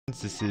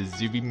This is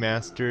Zuby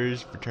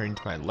Masters returning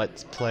to my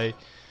Let's Play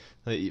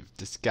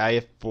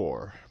Disgaea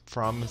 4.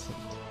 Promise.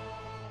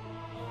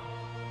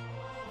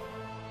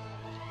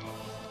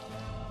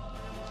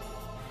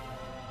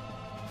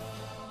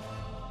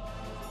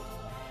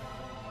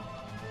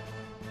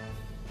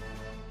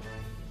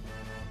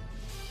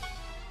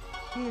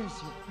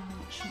 Here's your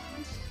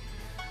punishment.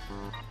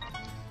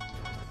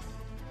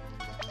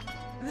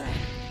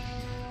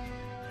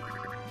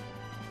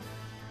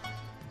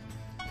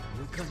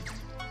 Welcome.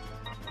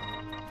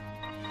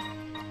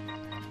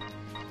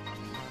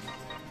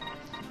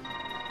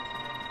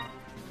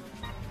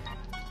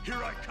 Here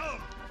I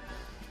come!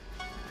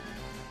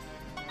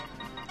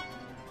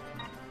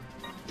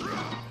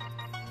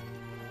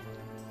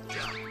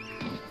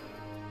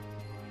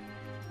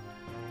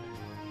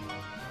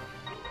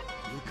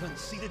 You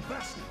conceited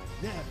bastard!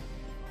 Now!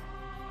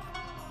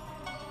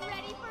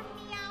 Ready for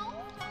meow?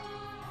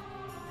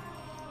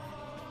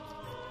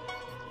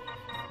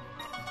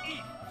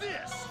 Eat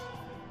this!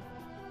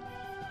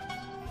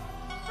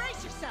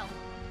 Brace yourself!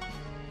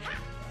 Ha!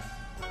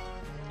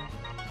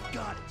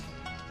 Got it!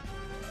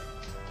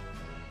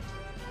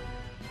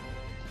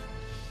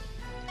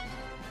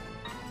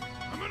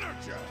 I'm an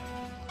archer!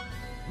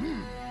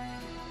 You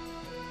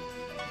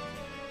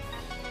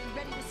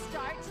ready to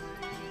start?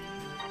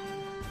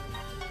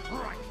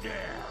 Right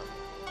there!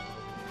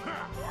 Ha!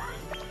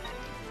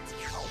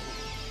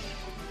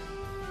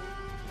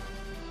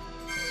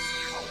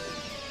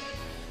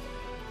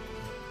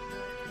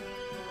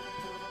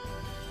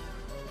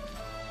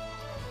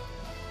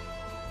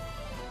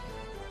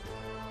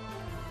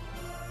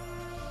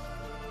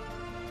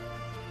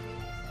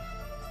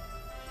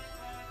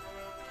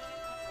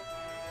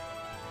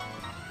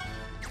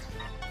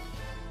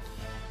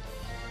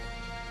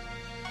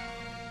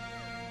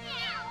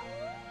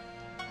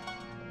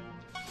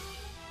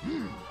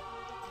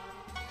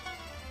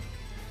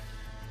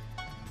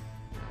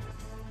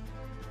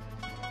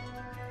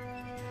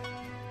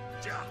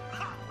 Ja!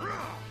 Ha!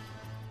 Rah!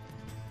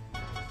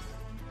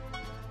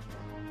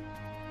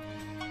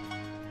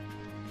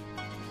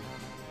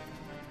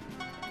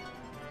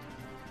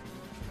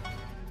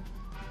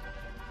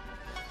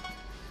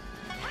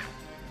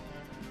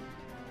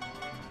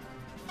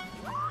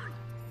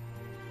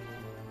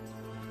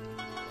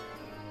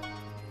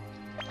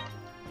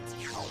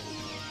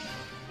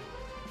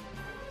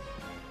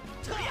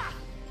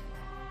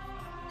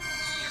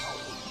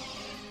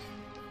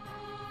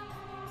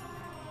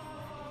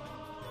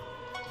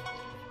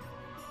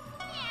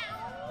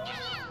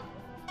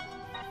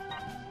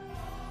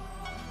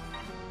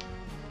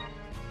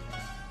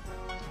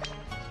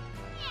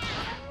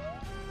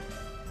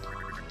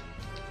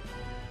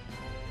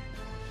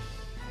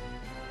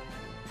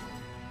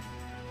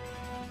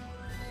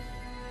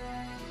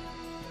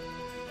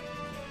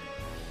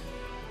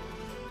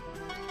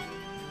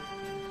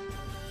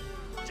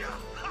 Ja!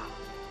 Ha!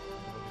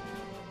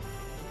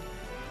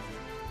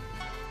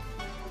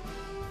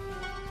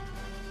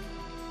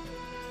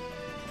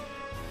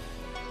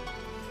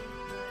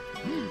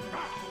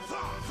 Ha!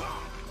 Ha! Ha!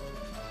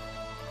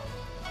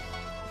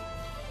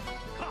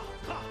 Ha!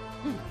 Ha!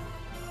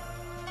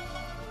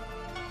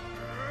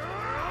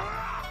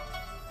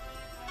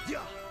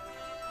 Ja!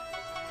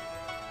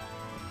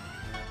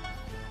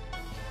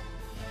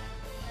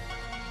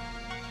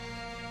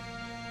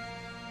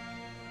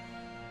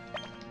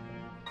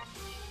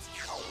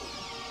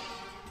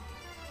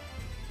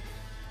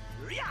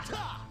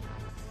 Ryata!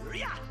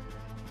 Ryat!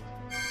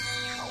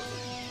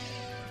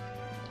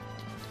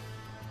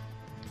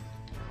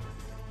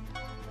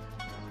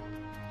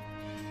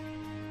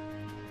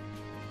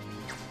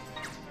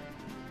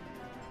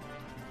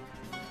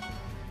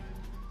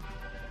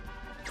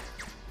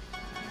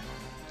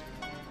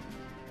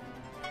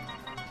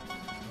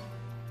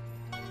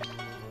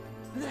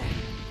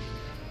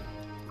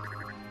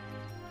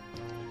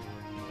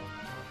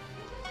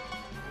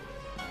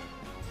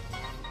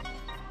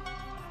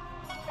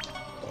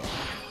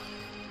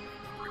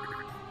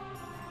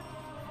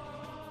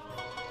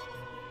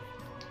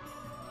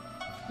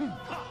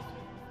 Ha!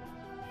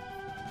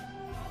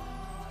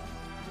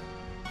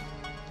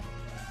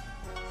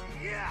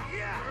 Yeah!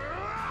 Yeah!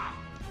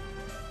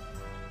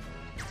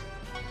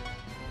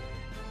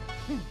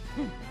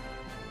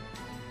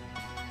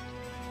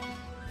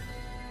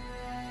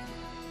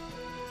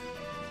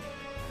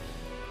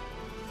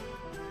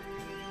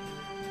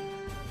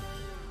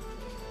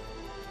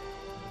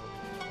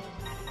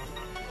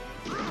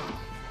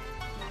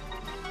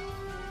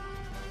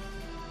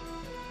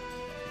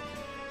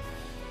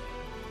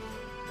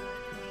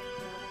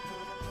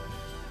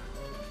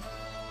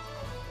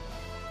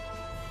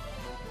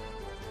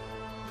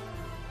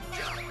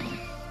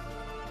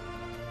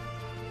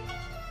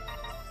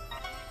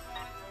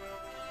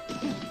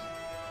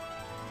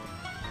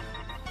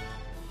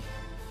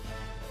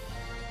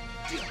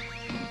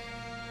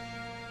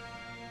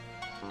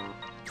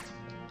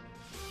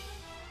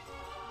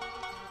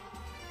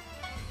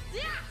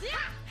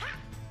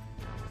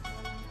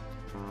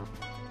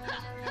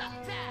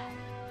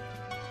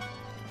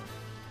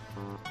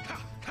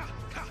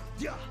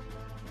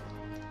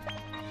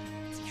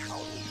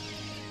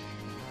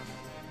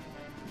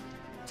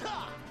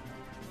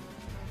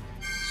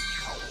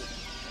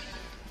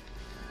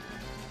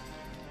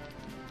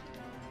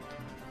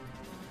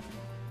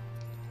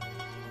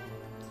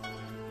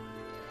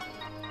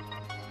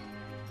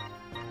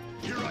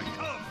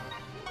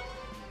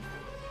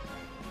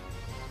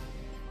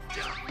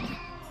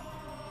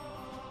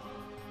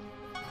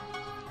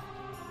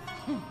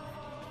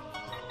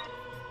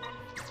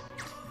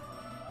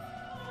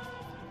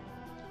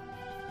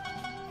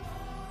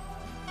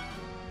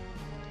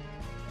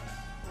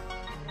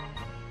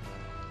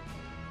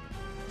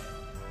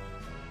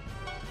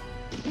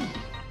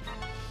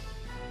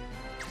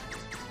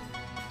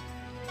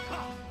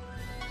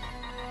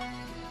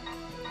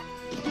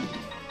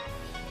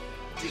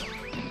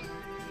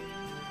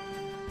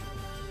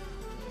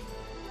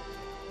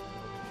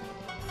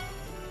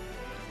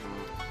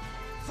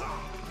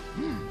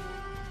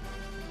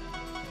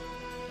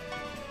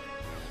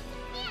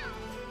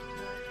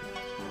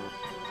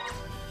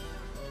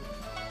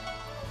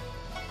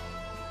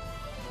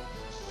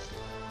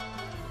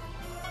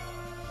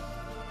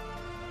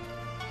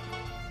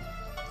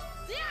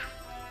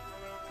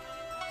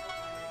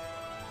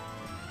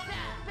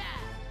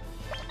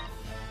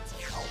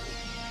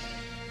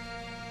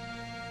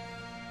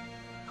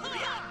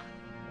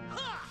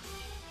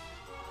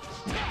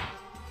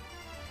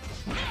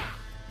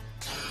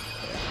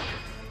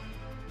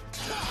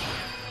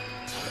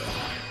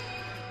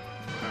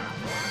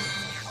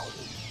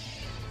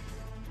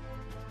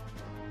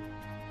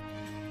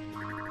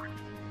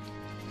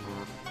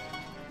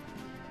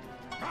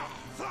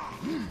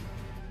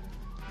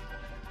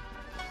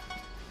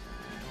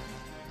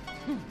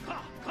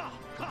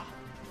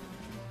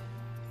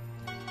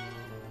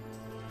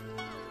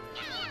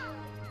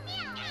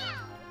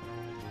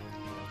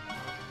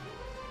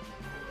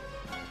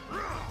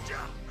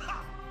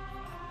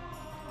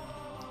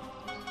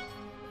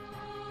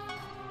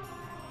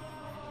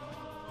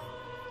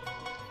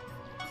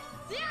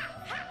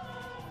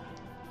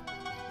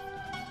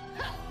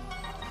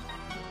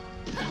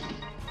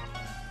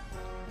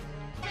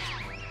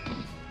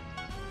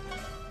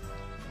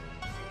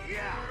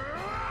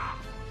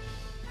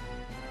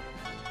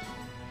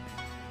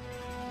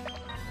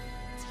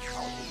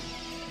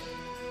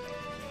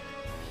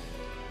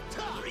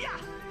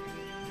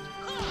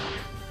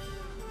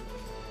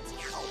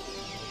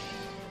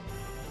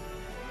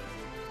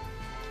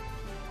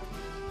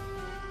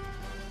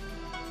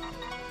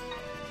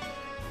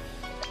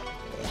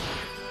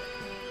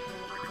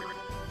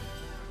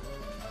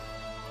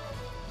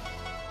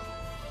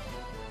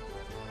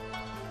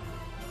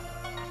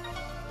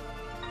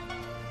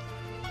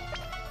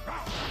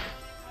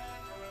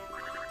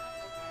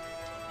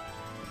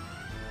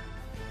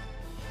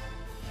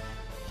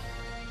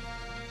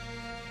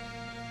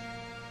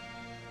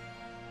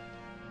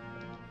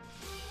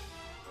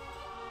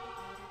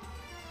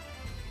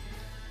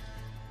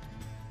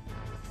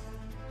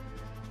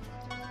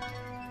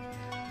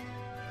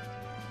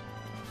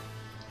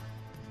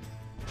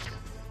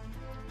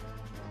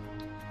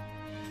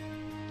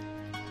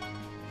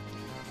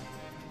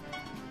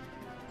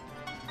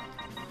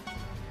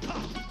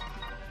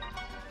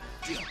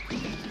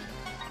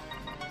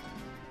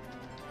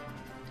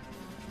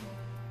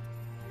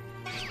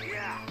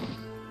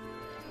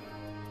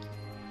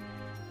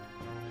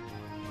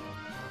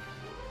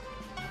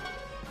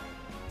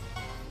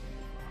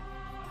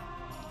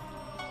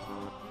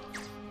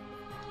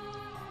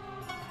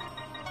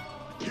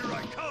 Here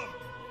I come!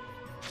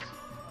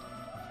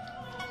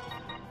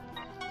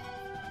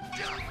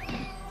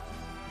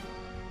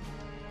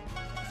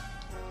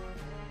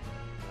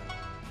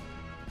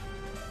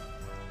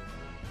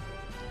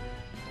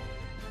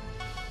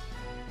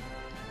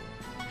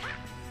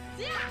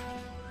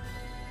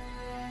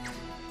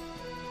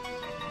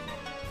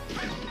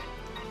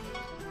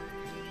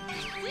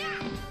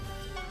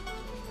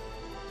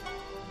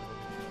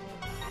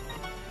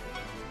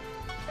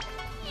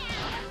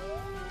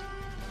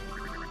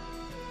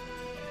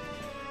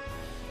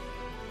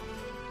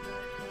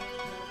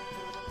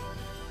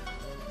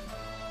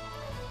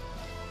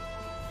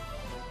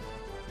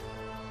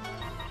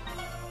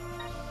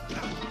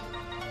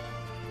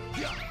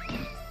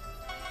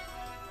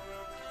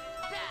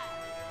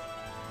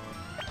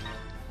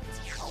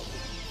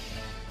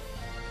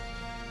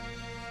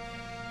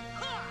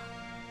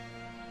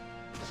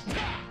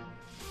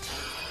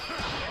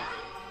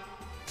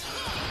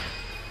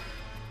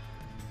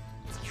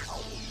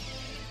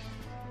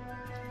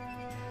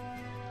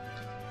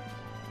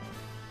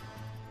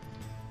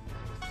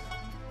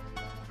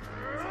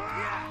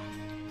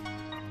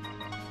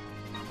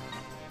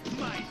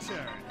 My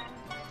turn!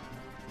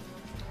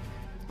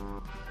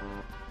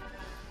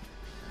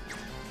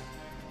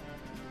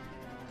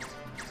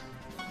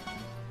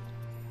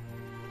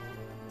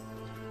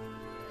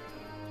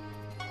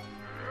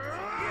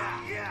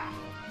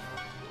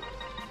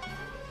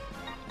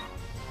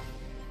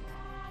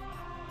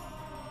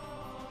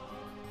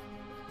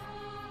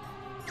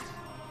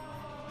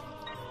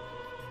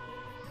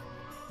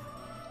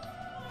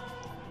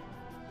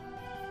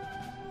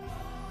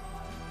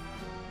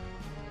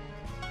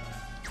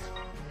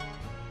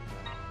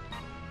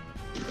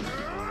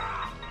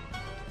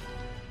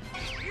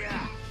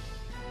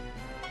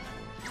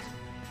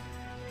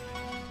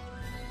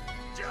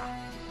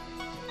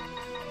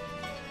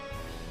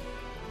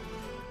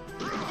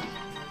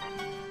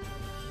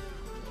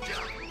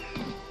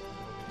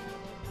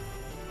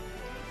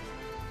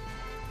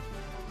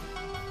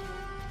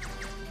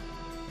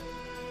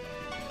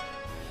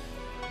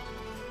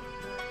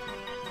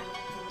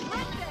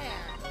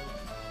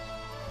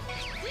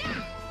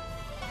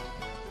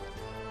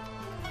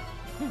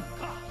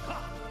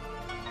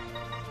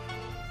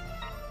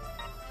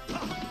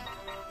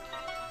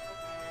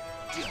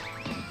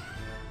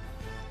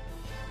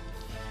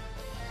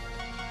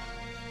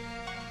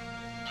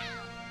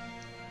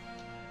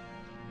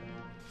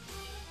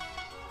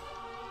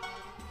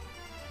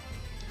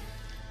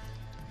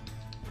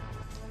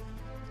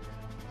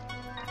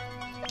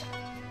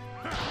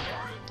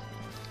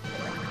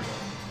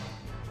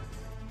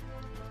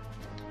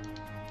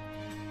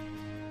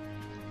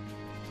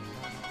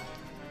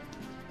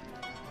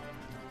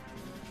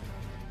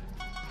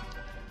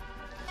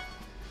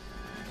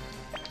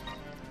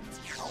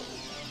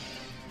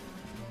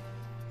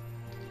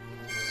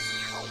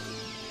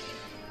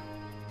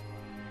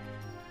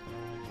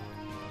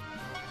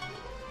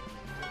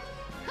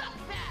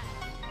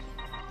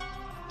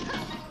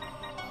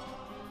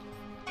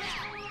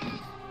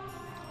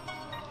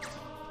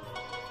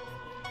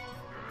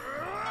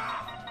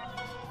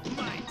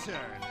 Turn.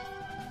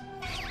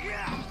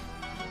 Yeah.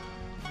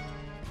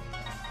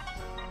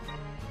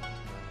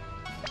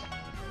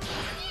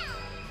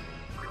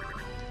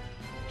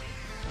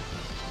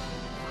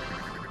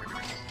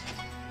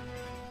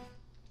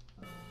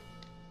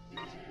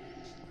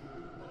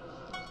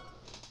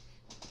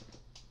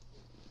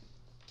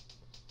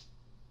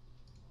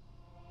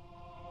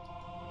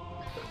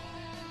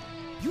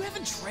 You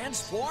haven't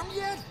transformed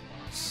yet?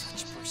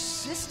 Such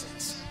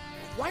persistence.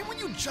 Why won't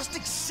you just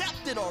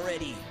accept it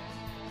already?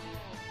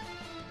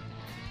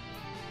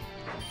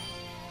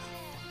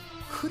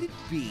 Could it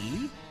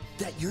be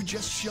that you're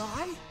just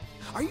shy?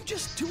 Are you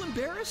just too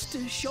embarrassed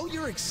to show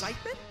your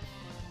excitement?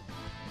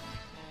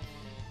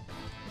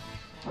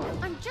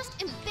 I'm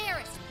just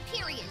embarrassed,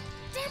 period.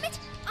 Damn it,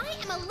 I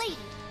am a lady.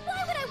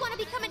 Why would I want to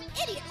become an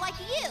idiot like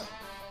you?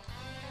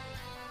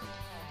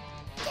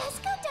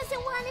 Dusko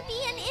doesn't want to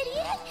be an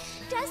idiot.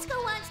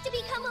 Dusko wants to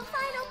become a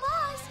final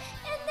boss,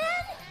 and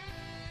then...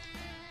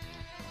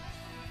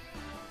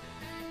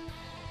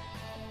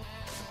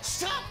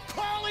 Stop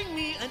calling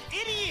me an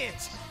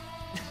idiot!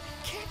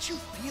 Can't you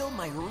feel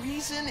my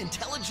reason,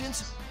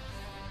 intelligence?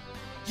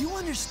 You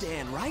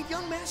understand, right,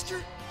 young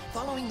master?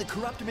 Following the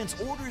Corruptiment's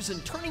orders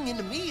and turning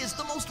into me is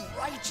the most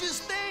righteous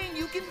thing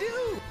you can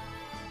do!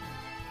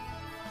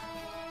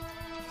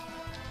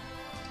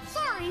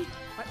 Sorry,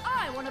 but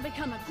I want to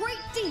become a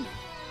great demon.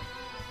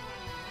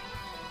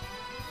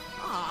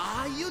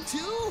 Ah, you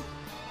too?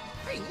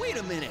 Hey, wait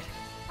a minute.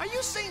 Are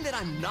you saying that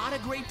I'm not a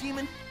great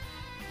demon?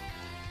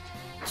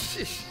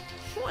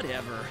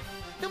 Whatever.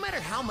 No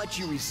matter how much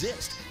you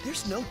resist,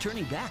 there's no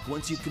turning back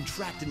once you've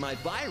contracted my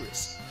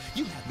virus.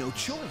 You have no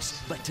choice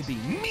but to be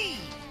me!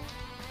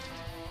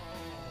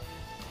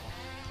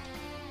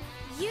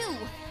 You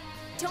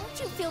Don't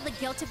you feel the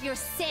guilt of your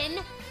sin?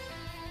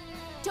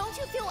 Don't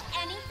you feel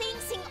anything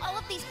seeing all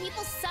of these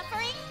people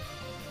suffering?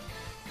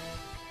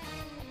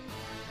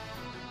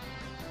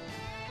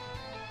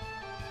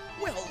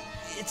 Well,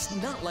 it's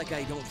not like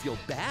I don't feel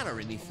bad or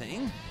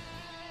anything.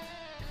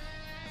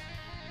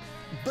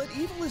 But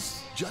evil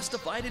is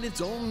justified in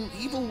its own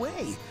evil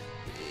way.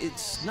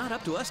 It's not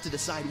up to us to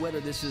decide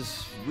whether this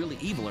is really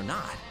evil or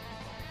not.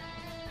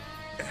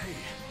 Hey,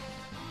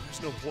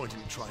 there's no point in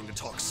trying to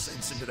talk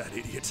sense into that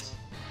idiot.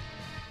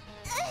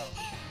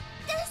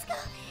 Disco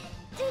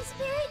is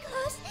very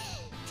close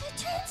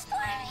to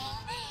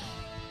transforming.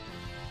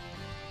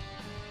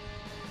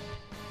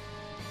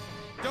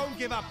 Don't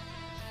give up.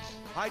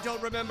 I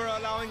don't remember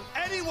allowing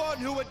anyone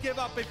who would give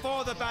up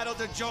before the battle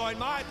to join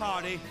my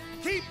party.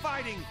 Keep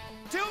fighting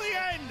till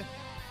the end.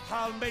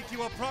 I'll make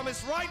you a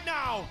promise right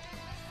now.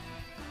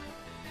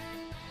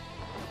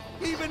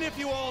 Even if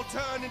you all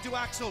turn into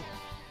Axel,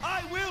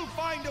 I will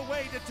find a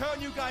way to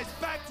turn you guys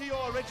back to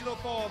your original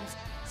forms.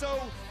 So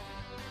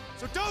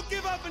don't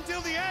give up until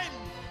the end.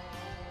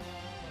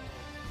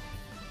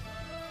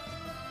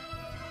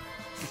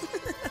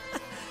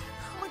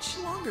 How much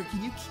longer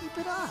can you keep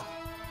it up?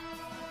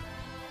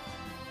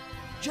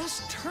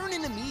 Just turn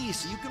into me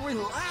so you can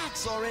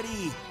relax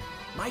already.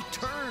 My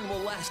turn will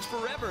last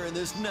forever in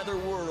this nether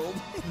world.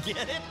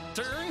 Get it?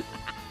 Turn?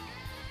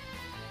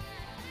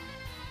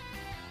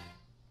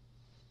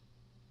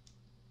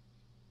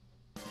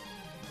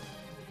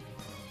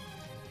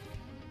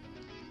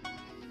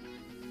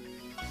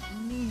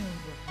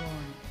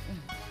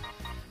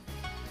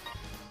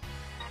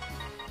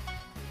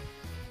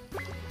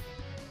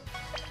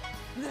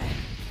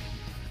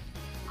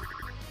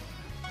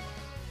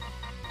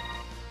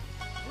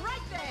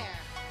 Right there!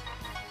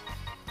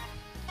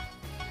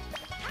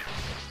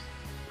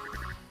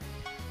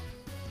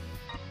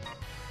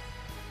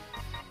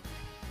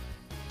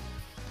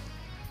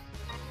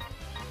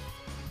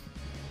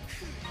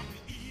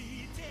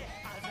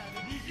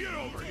 Get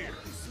over here!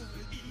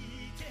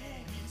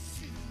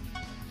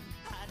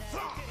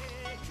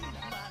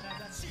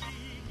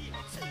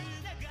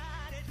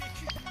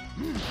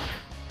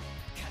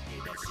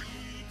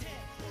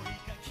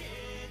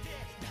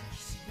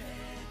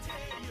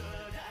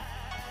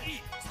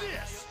 Eat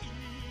this!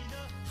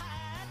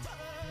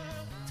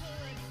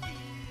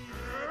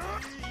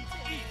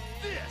 Eat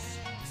this!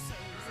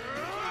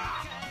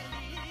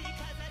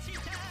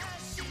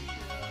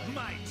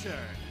 My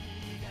turn!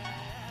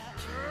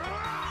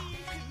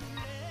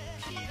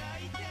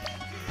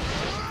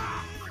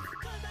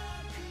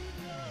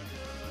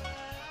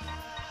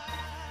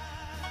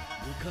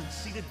 You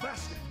conceited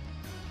bastard!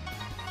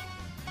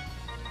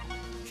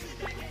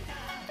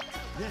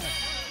 Yeah.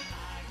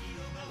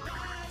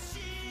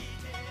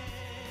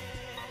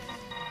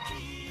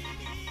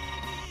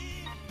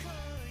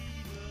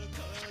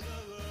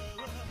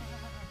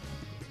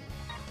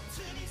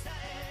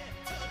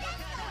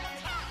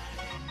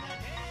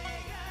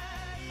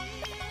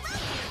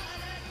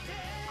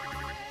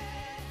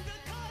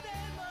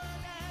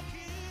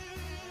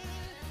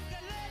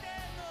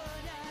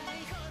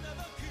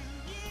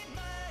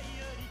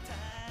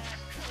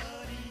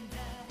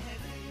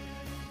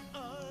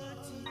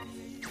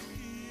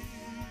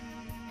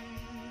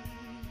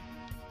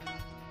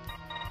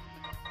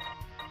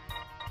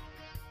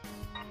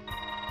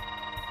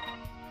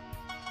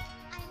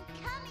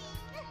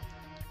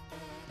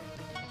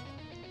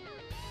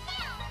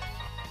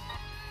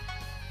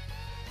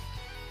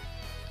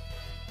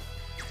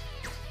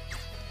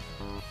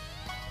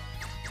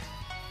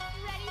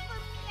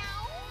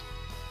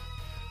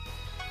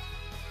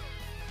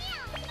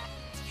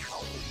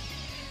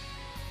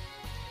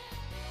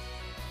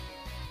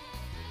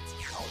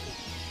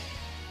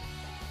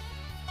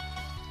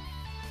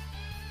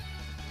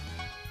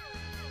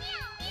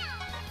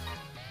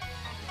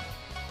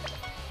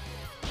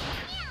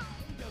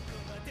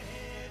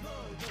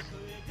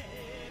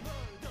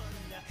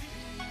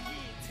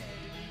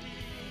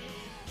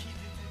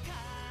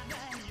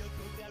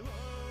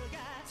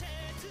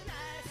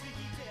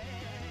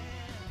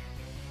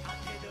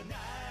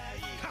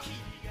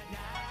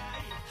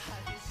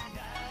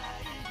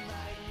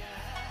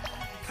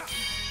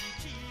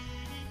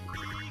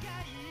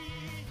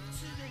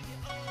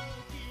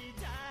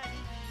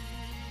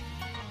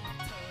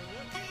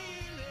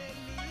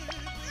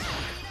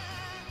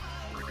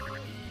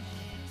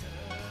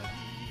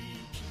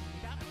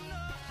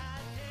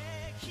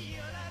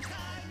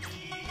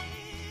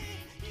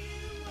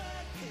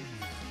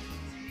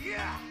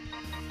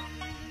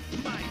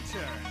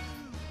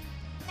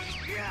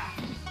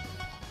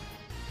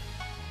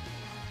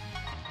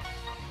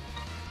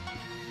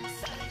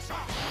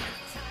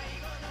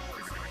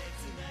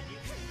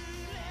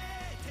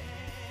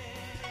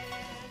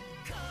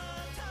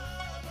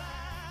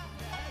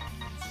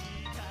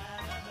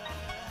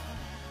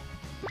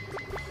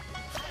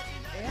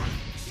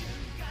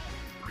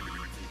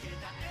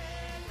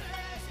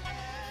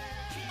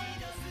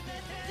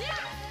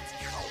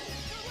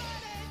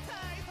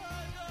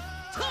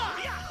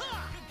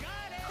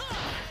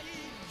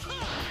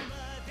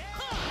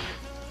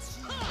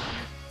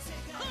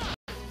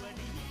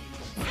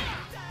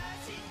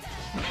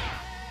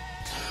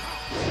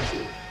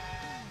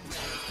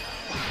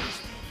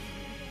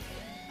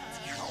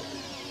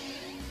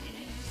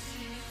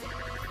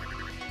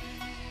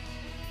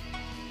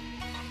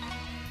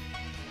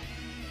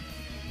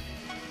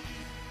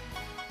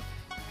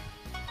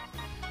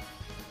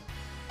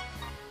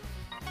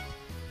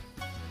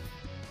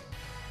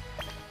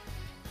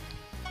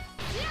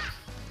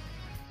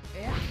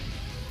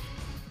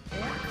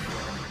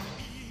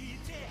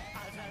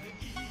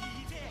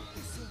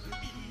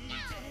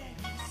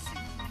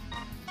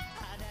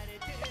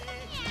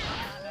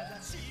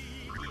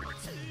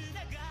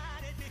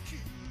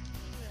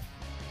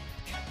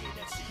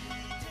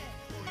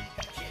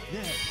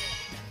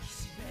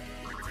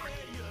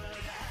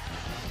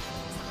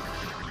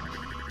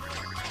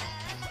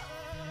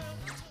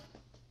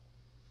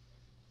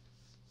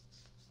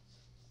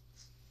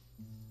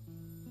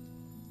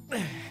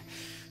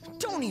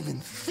 don't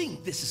even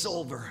think this is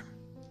over.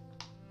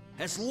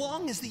 As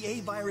long as the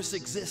A-virus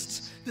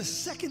exists, the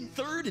second,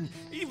 third, and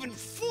even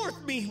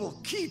fourth me will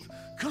keep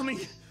coming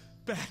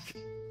back.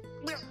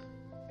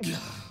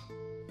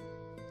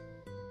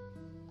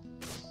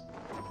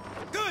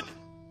 Good!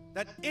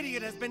 That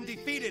idiot has been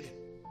defeated.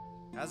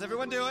 How's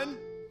everyone doing?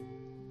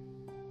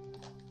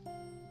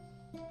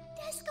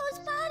 Disco's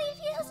body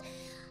feels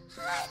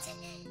hot.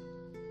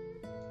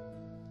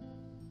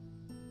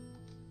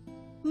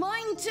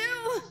 Mine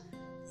too!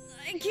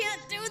 I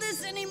can't do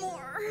this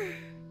anymore.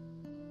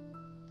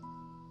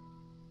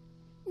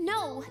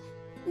 No,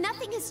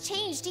 nothing has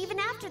changed even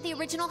after the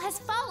original has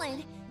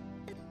fallen.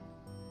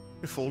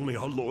 If only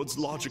our Lord's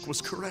logic was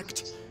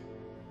correct.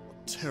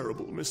 What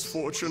terrible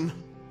misfortune.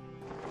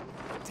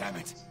 Damn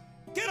it!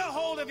 Get a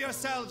hold of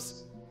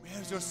yourselves!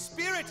 Where's your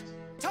spirit?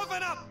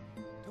 Toughen up!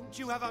 Don't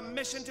you have a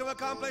mission to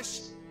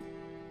accomplish?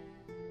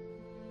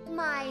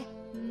 My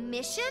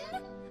mission?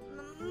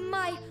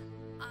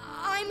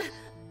 I'm...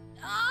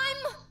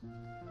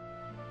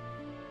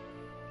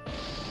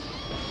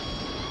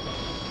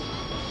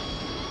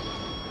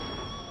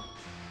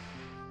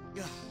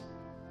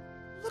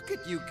 Look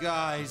at you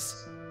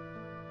guys!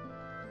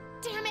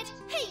 Damn it!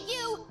 Hey,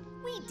 you!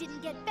 We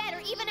didn't get better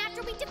even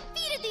after we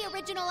defeated the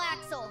original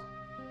Axel!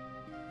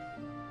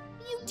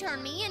 You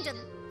turned me into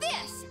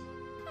this!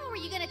 How are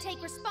you gonna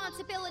take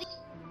responsibility?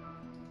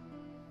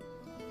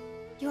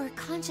 Your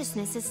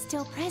consciousness is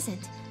still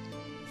present.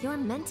 You're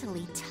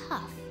mentally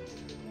tough.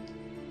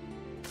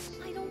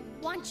 I don't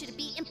want you to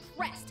be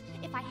impressed.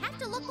 If I have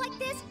to look like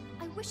this,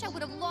 I wish I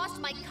would have lost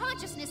my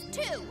consciousness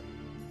too!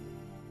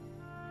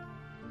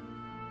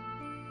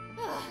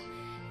 Ugh.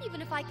 Even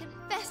if I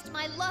confessed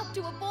my love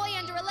to a boy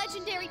under a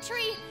legendary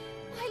tree,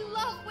 my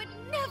love would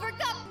never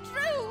come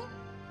true!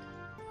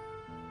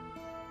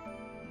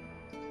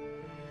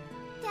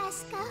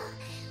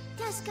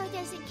 Dusko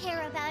doesn't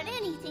care about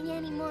anything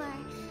anymore.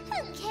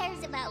 Who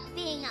cares about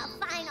being a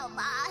final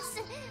boss?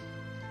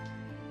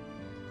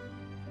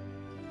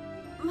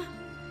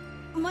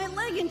 My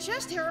leg and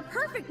chest hair are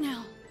perfect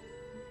now.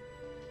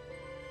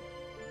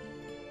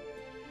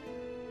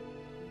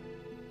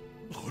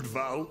 Lord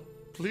Val,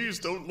 please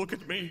don't look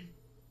at me.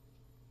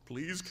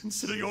 Please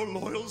consider your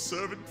loyal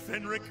servant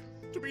Fenric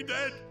to be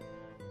dead.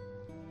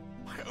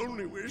 My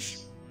only wish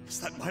is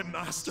that my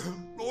master,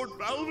 Lord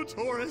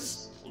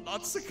Valvatores, will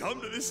not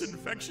succumb to this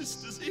infectious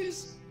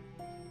disease.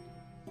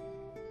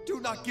 Do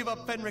not give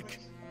up, Fenric.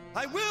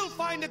 I will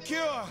find a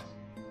cure!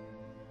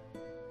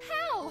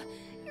 How?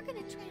 You're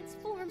gonna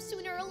transform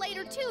sooner or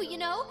later too, you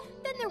know?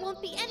 Then there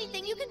won't be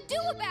anything you can do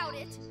about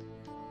it!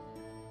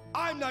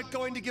 I'm not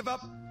going to give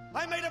up.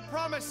 I made a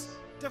promise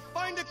to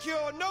find a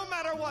cure no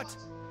matter what.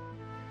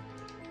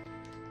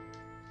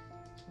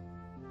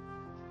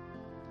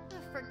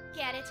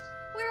 Forget it.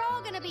 We're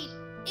all gonna be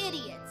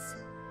idiots.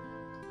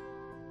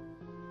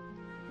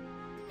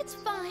 It's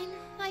fine.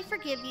 I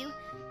forgive you.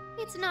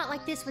 It's not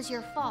like this was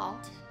your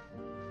fault.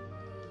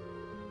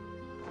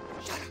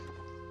 Shut up!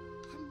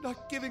 I'm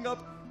not giving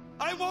up.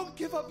 I won't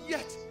give up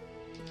yet.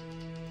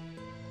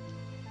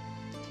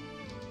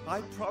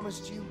 I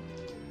promised you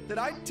that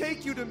I'd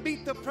take you to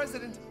meet the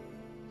president.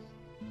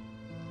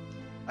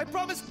 I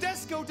promised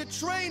Desco to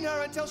train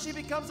her until she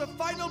becomes a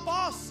final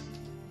boss.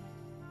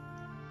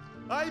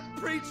 I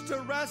preached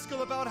to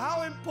Rascal about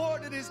how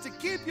important it is to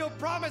keep your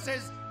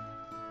promises.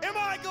 Am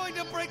I going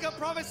to break a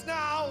promise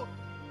now?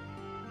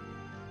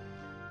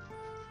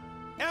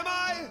 Am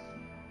I?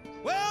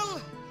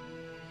 Well,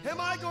 am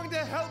I going to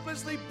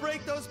helplessly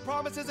break those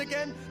promises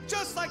again,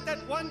 just like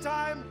that one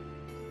time?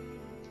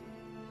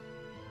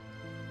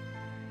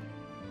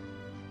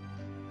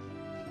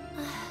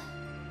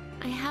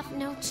 I have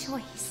no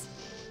choice.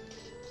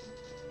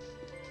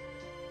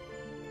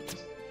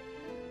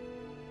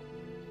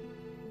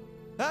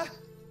 Huh?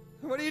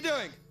 What are you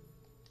doing?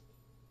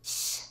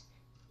 Shh.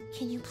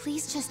 Can you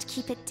please just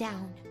keep it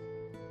down?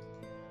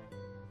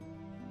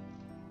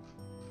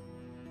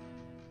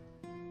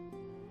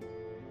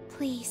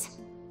 Please,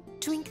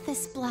 drink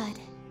this blood.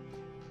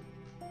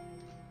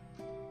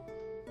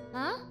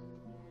 Huh?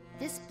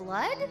 This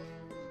blood?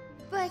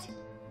 But...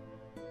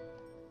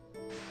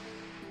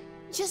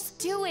 Just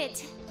do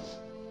it!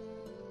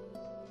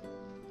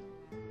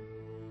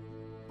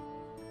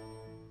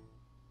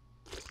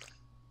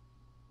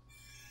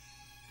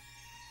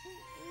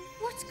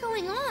 What's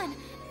going on?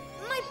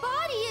 My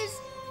body is...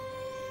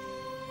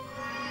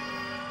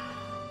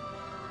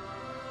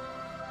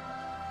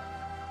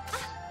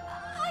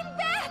 I'm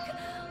back!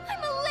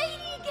 I'm a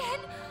lady again!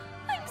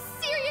 I'm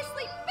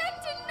seriously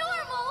back to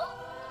normal!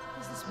 What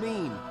does this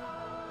mean?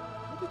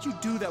 How did you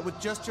do that with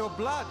just your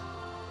blood?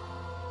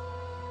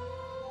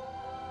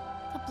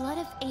 The blood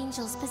of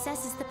angels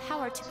possesses the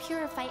power to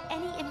purify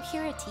any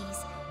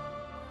impurities.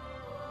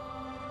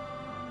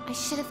 I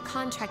should have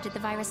contracted the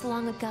virus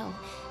long ago,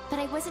 but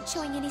I wasn't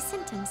showing any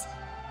symptoms,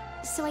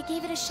 so I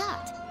gave it a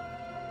shot.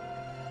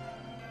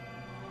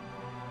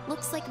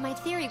 Looks like my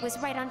theory was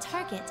right on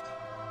target.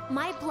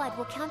 My blood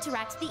will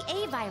counteract the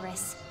A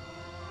virus.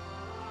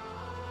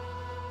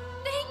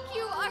 Thank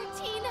you,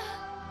 Artina!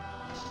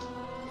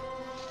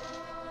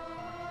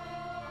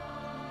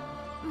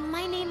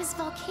 My name is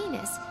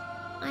Volcanus.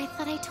 I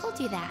thought I told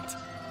you that.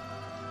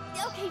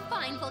 Okay,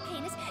 fine,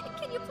 Volcanus.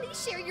 Can you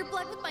please share your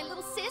blood with my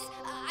little sis?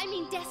 I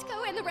mean,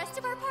 Desco and the rest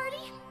of our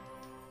party?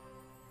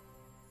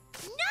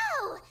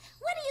 No!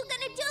 What are you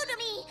gonna do to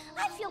me?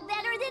 I feel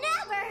better than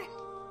ever!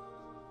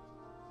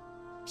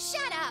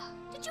 Shut up!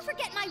 Did you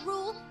forget my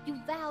rule?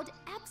 You vowed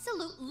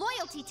absolute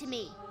loyalty to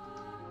me.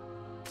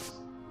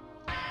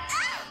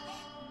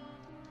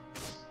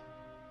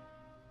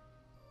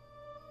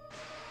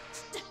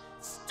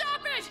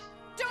 Stop it!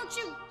 Don't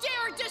you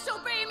dare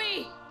disobey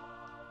me!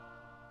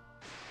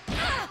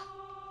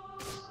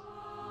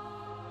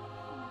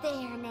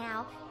 There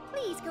now.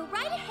 Please go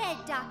right ahead,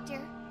 Doctor.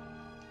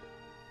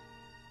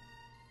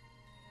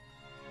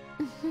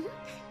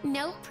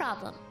 No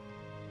problem.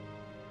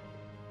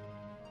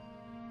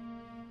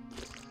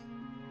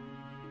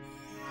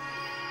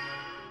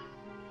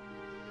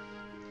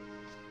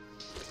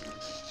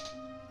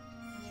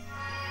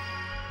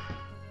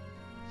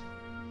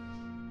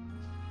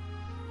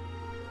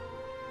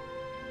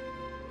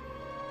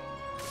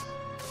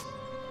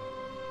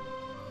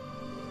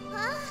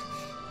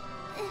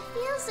 It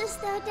feels as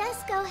though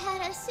Desco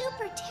had a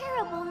super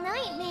terrible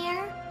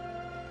nightmare.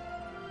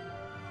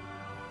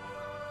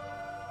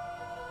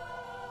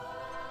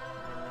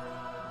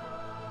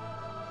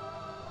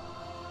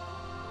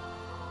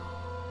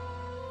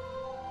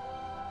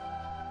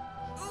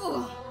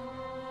 Ugh.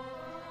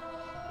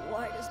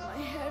 Why does my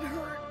head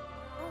hurt?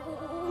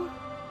 Oh.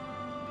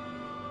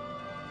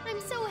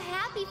 I'm so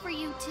happy for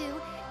you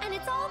two, and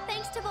it's all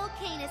thanks to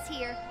Volcanus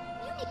here.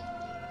 You need...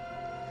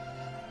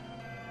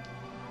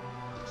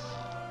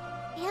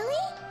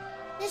 Really?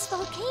 Miss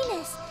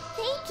Volcanus,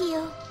 thank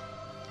you.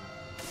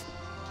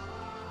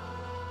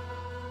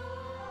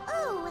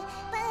 Oh,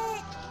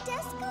 but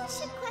Desco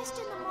should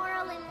question the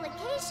moral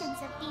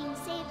implications of being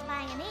saved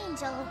by an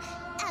angel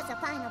as a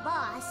final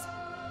boss.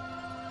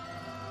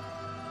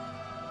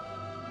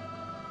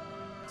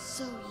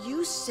 So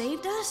you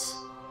saved us?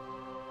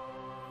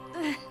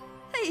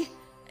 Hey,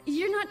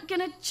 you're not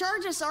gonna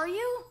charge us, are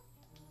you?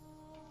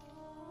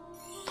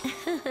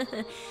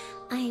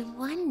 I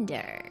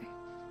wonder.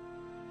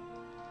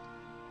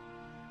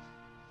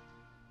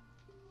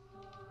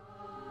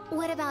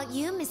 What about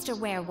you, Mr.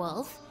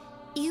 Werewolf?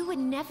 You would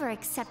never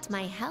accept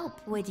my help,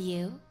 would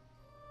you?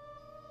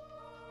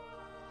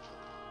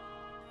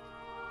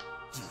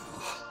 So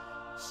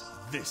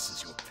this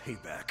is your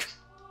payback.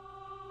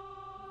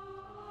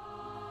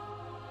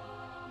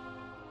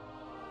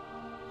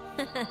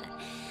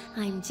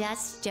 I'm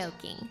just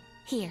joking.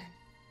 Here,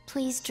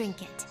 please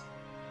drink it.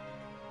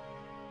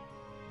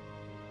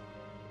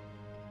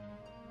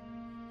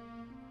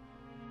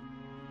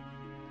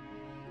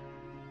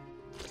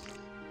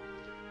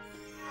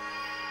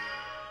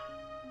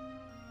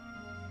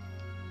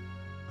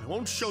 I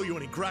won't show you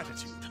any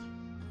gratitude.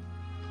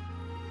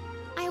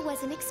 I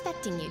wasn't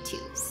expecting you to,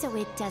 so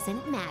it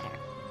doesn't matter.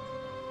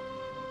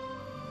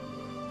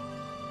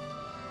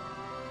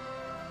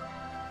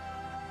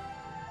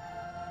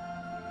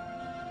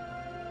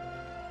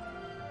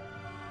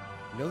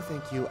 No,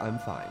 thank you. I'm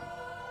fine.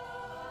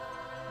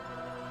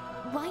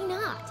 Why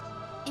not?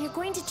 You're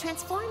going to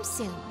transform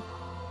soon.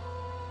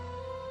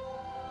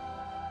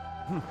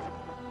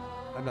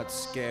 I'm not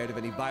scared of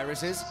any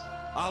viruses.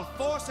 I'll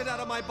force it out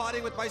of my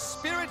body with my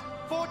spirit,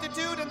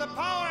 fortitude, and the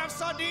power of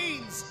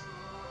sardines!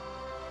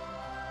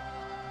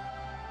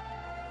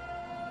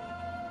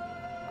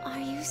 Are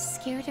you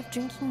scared of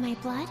drinking my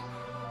blood?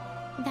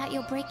 That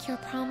you'll break your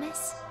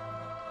promise?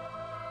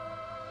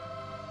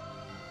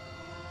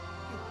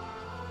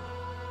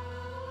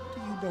 What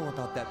do you know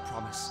about that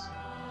promise?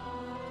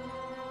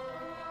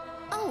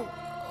 Oh,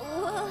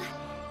 well,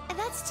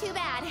 that's too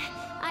bad.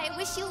 I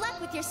wish you luck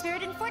with your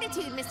spirit and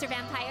fortitude, Mr.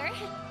 Vampire.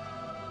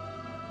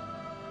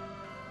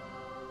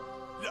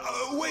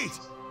 Wait!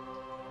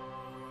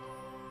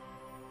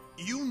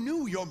 You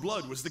knew your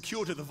blood was the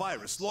cure to the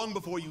virus long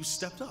before you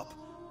stepped up.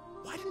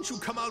 Why didn't you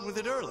come out with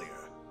it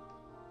earlier?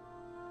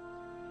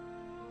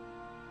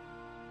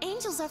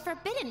 Angels are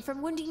forbidden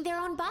from wounding their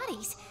own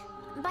bodies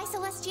by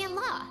Celestian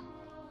law.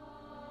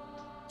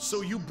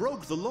 So you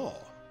broke the law.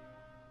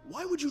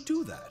 Why would you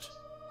do that?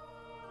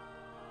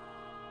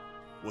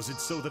 Was it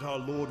so that our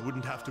Lord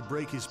wouldn't have to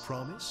break his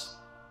promise?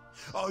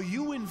 Are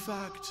you, in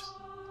fact...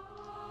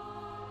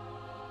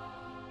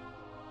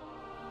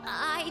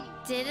 I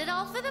did it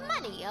all for the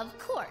money, of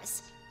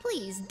course.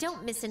 Please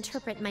don't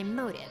misinterpret my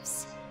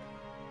motives.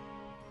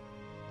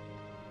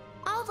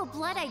 All the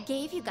blood I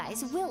gave you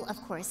guys will,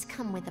 of course,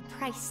 come with a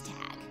price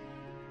tag.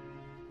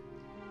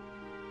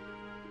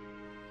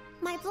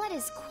 My blood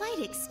is quite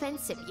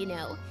expensive, you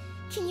know.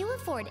 Can you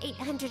afford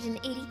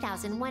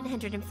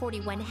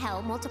 880,141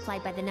 hell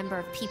multiplied by the number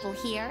of people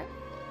here?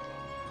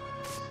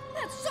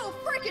 That's so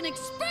freaking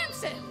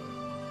expensive!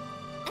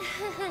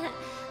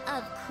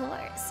 Of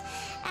course.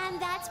 And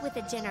that's with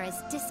a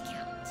generous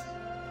discount.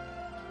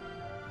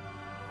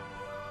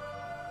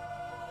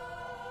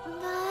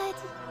 But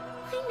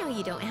I know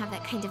you don't have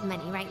that kind of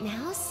money right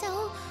now,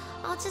 so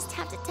I'll just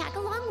have to tag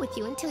along with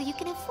you until you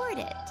can afford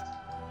it.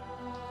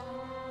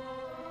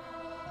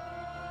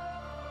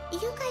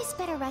 You guys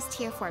better rest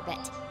here for a bit.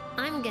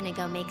 I'm gonna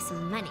go make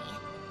some money.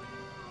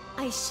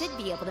 I should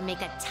be able to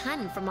make a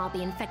ton from all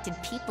the infected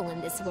people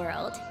in this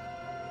world.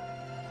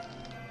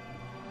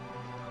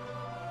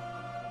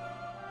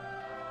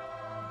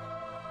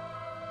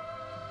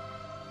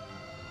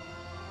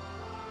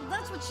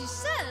 That's what she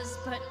says,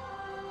 but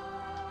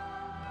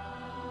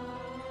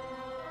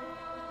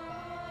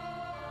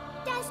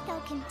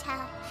Desco can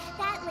tell.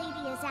 That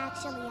lady is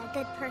actually a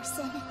good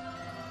person.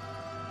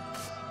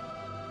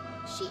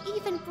 She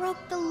even broke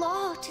the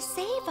law to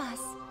save us.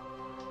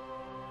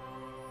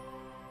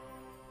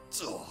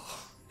 Oh,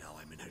 now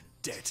I'm in her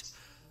debt.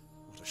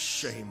 What a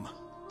shame.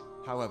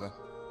 However,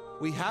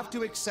 we have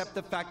to accept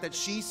the fact that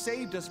she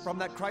saved us from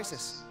that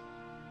crisis.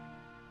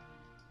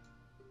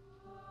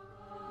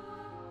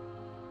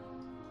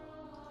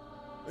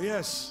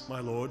 Yes, my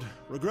lord.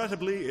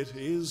 Regrettably, it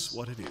is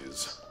what it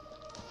is.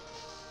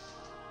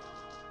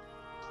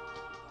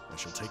 I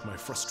shall take my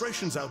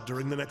frustrations out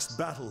during the next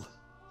battle.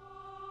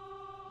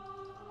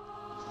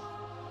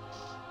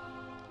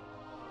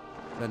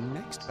 The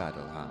next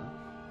battle, huh?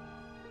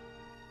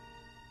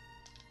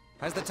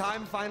 Has the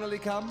time finally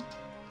come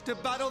to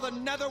battle the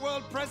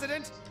Netherworld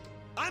President?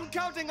 I'm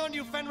counting on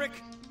you, Fenric!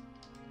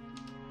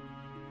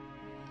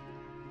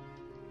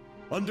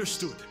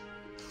 Understood.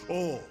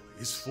 All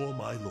is for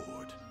my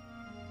lord.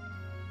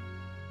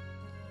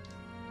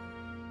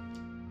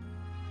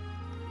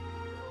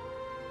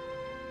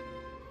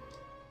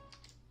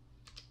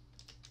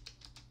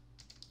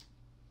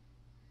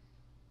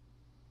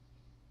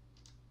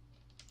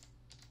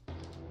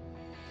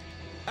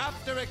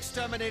 After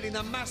exterminating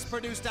the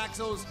mass-produced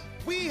Axles,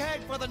 we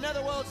head for the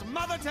Netherworld's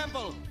Mother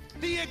Temple,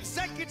 the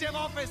executive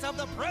office of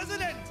the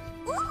President!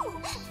 Ooh,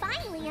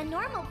 finally a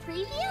normal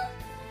preview?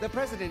 The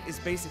President is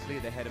basically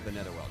the head of the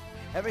Netherworld.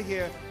 Ever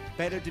hear,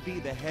 better to be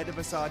the head of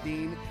a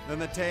sardine than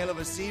the tail of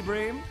a sea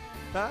bream?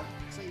 Huh?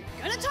 so you're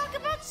gonna talk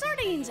about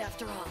sardines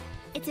after all.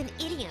 It's an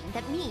idiom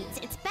that means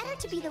it's better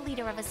to be the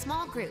leader of a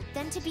small group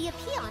than to be a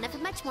peon of a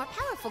much more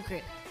powerful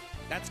group.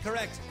 That's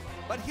correct.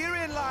 But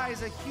herein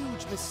lies a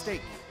huge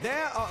mistake.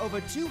 There are over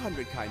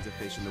 200 kinds of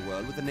fish in the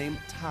world with the name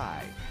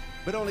Tai,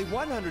 but only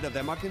 100 of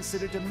them are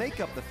considered to make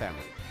up the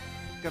family.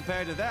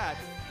 Compared to that,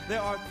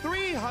 there are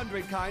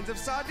 300 kinds of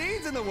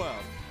sardines in the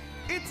world.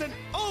 It's an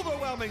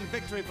overwhelming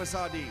victory for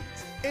sardines.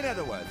 In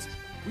other words,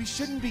 we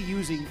shouldn't be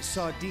using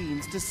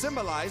sardines to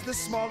symbolize the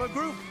smaller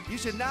group. You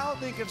should now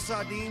think of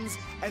sardines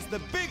as the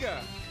bigger,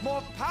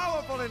 more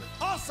powerful and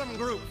awesome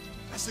group.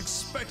 As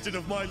expected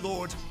of my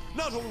lord,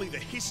 not only the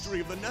history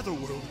of the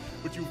Netherworld,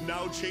 but you've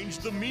now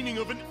changed the meaning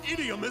of an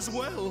idiom as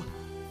well.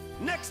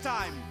 Next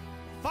time,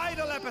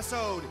 final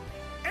episode,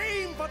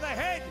 Aim for the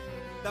Head,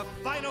 the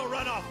final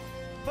runoff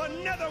for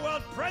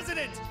Netherworld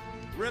President,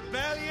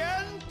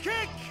 Rebellion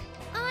Kick!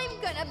 I'm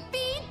gonna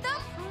be the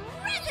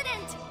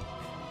president!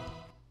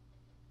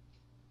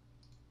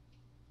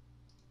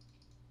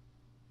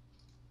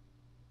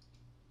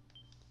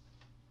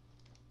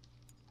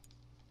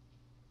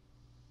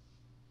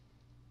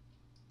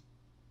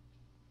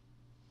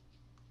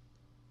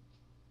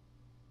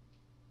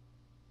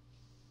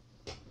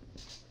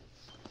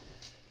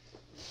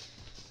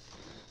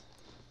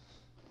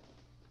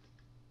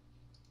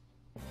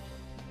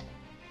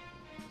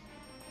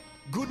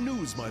 Good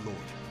news, my lord.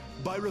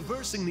 By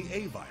reversing the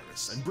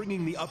A-Virus and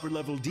bringing the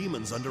upper-level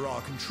demons under our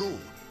control,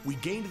 we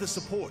gained the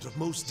support of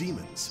most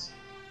demons.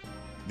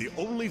 The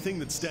only thing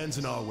that stands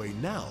in our way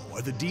now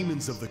are the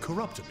demons of the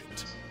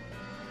Corruptiment.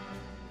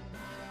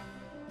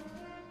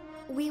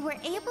 We were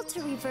able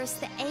to reverse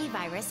the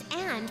A-Virus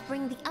and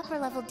bring the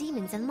upper-level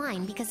demons in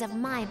line because of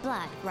my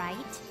blood,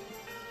 right?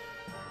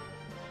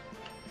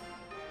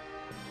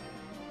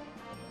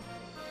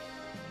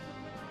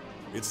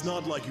 It's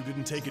not like you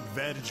didn't take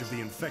advantage of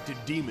the infected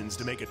demons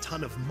to make a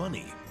ton of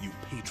money, you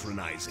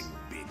patronizing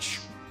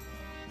bitch.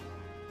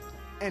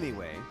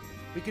 Anyway,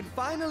 we can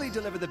finally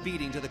deliver the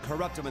beating to the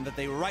Corruptiment that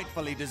they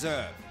rightfully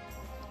deserve.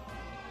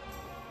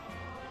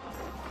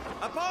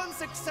 Upon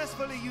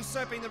successfully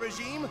usurping the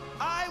regime,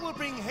 I will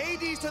bring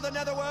Hades to the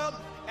Netherworld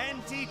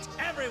and teach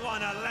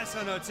everyone a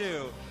lesson or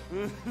two.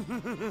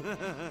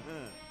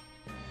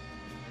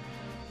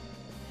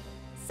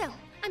 So,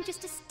 I'm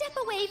just a step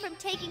away from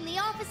taking the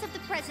office of the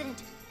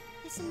president.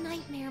 This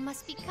nightmare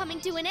must be coming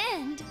to an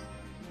end.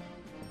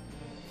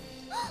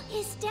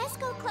 Is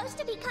Desco close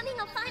to becoming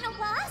a final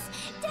boss?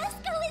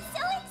 Desco is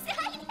so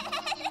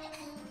excited!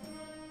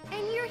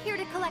 And you're here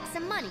to collect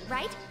some money,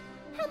 right?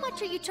 How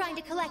much are you trying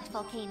to collect,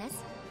 Volcanus?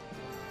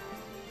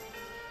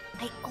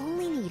 I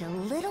only need a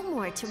little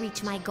more to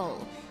reach my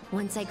goal.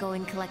 Once I go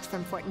and collect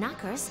from Fort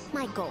Knockers,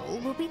 my goal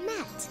will be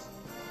met.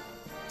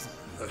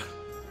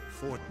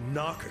 Fort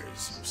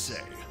Knockers, you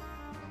say?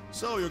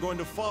 So you're going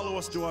to follow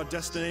us to our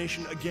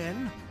destination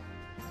again?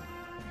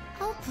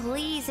 Oh,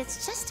 please,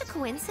 it's just a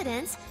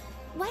coincidence.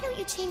 Why don't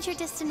you change your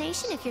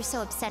destination if you're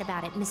so upset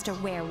about it, Mr.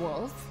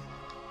 Werewolf?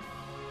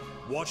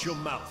 Watch your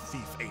mouth,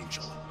 Thief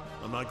Angel.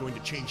 I'm not going to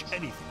change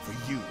anything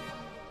for you.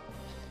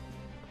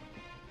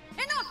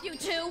 Enough, you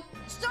two!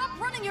 Stop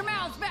running your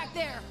mouths back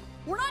there!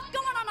 We're not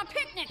going on a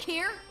picnic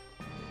here!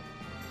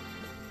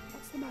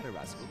 the matter,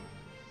 Rascal?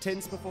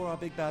 Tense before our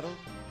big battle?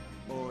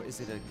 Or is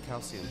it a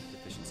calcium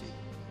deficiency?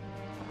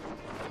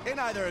 In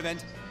either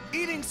event,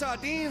 eating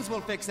sardines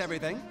will fix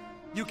everything.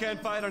 You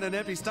can't fight on an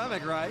empty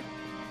stomach, right?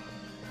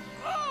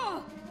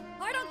 Oh,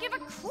 I don't give a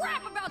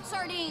crap about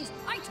sardines!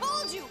 I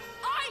told you,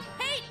 I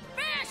hate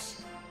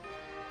fish!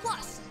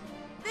 Plus,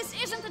 this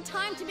isn't the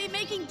time to be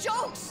making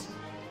jokes!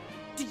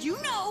 Do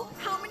you know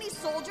how many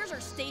soldiers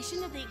are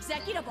stationed at the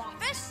executive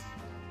office?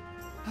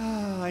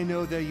 I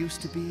know there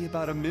used to be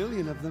about 1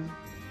 million of them.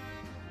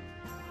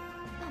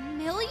 1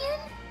 million?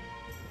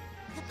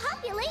 The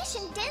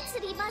population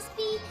density must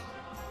be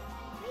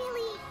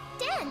really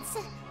dense.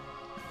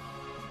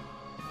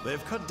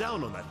 They've cut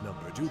down on that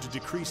number due to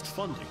decreased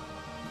funding,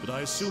 but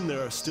I assume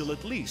there are still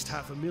at least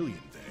 500,000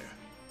 there.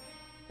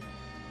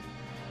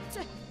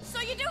 So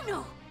you do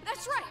know!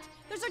 That's right!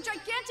 There's a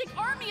gigantic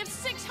army of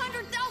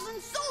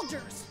 600,000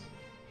 soldiers!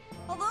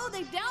 Although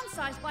they've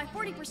downsized by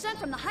 40%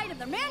 from the height of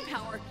their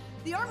manpower,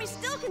 the army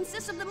still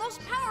consists of the most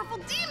powerful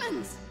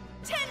demons!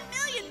 10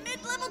 million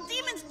mid-level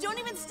demons don't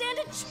even stand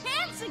a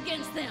chance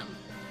against them!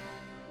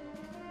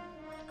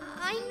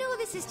 I know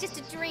this is just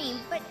a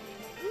dream, but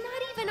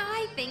not even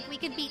I think we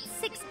could beat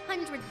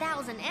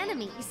 600,000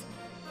 enemies.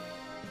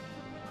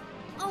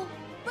 Oh,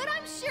 but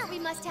I'm sure we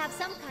must have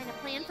some kind of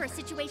plan for a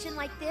situation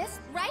like this,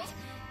 right?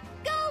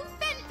 Go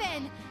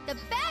Fen, the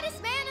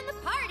baddest man in the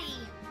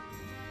party!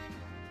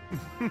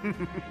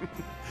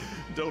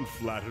 Don't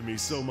flatter me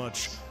so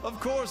much. Of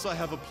course I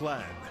have a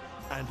plan,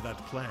 and that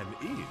plan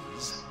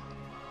is...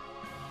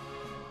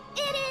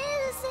 It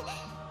is...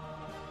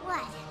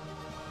 what?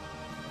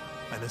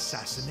 an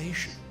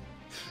assassination.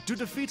 To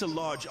defeat a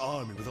large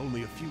army with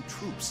only a few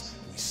troops,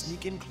 we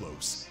sneak in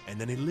close and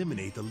then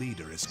eliminate the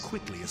leader as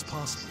quickly as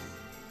possible.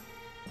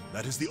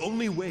 That is the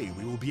only way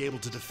we will be able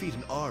to defeat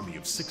an army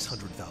of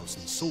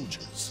 600,000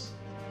 soldiers.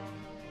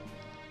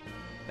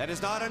 That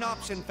is not an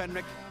option,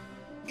 Fenric.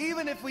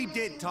 Even if we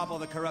did topple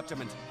the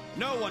Corruptiment,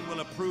 no one will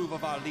approve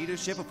of our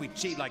leadership if we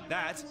cheat like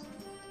that.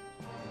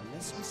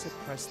 Unless we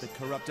suppress the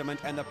Corruptiment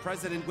and the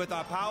President with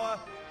our power,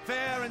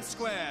 fair and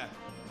square,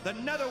 the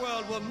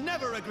Netherworld will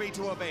never agree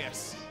to obey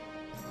us.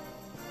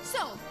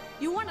 So,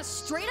 you want to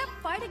straight up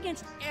fight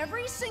against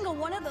every single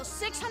one of those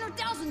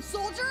 600,000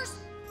 soldiers?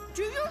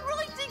 Do you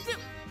really think that...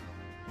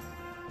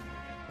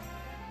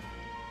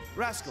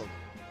 Rascal,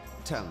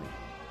 tell me,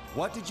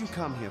 what did you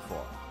come here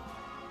for?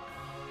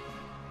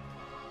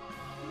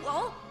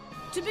 Well,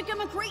 to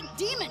become a great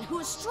demon who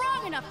is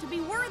strong enough to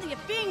be worthy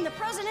of being the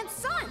president's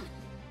son.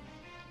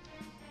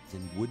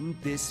 Then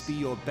wouldn't this be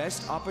your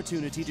best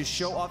opportunity to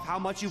show off how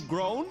much you've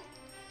grown?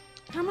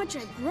 How much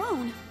I've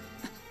grown?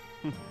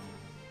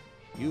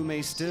 You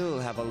may still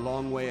have a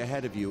long way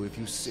ahead of you if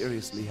you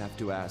seriously have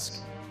to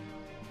ask.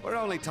 We're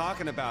only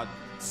talking about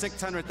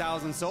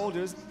 600,000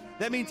 soldiers.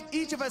 That means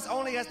each of us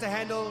only has to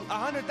handle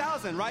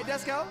 100,000, right,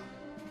 Disgaea?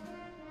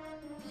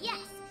 Yes,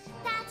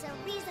 that's a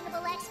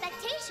reasonable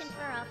expectation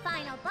for a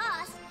final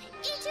boss.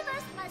 Each of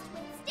us must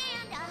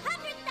withstand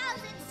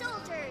 100,000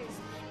 soldiers.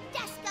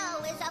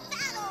 Disgaea is a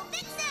battle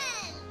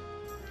vixen!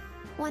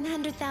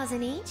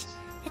 100,000 each?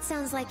 It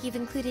sounds like you've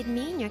included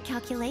me in your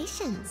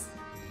calculations.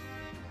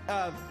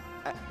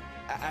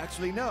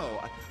 Actually, no.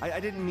 I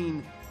didn't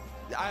mean...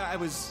 I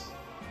was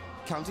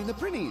counting the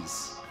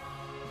prinnies.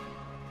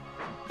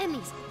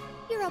 Emmys,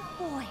 you're a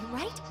boy,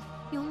 right?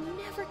 You'll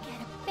never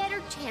get a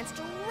better chance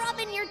to rub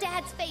in your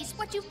dad's face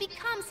what you've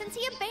become since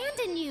he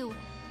abandoned you.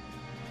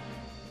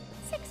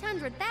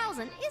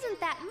 600,000 isn't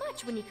that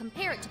much when you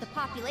compare it to the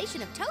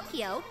population of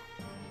Tokyo.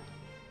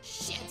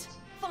 Shit,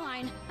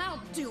 fine,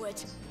 I'll do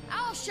it.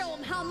 I'll show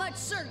him how much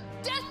Sir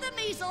Death the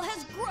Measle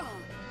has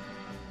grown.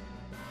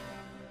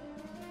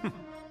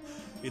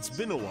 It's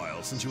been a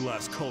while since you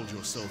last called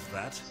yourself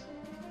that.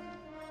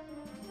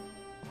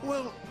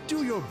 Well,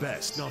 do your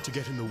best not to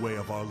get in the way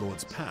of our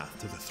Lord's path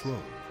to the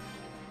throne.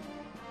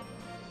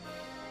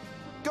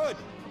 Good.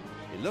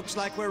 It looks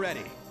like we're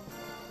ready.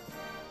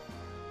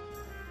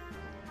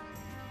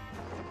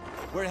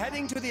 We're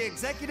heading to the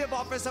executive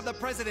office of the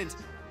President,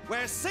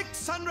 where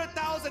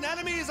 600,000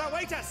 enemies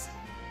await us.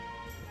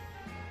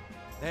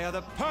 They are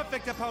the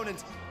perfect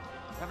opponent.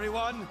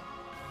 Everyone,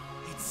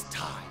 it's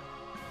time.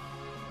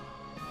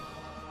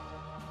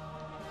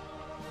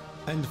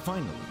 And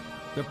finally,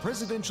 the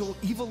presidential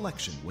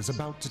election was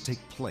about to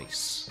take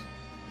place.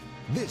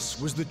 This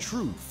was the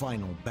true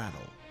final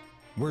battle,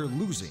 where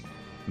losing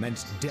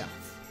meant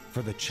death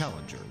for the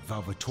challenger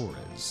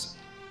Valvatores.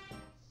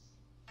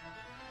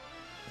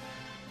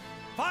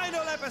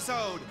 Final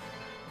episode!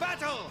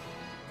 Battle!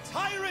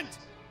 Tyrant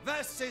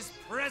versus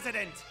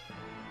President!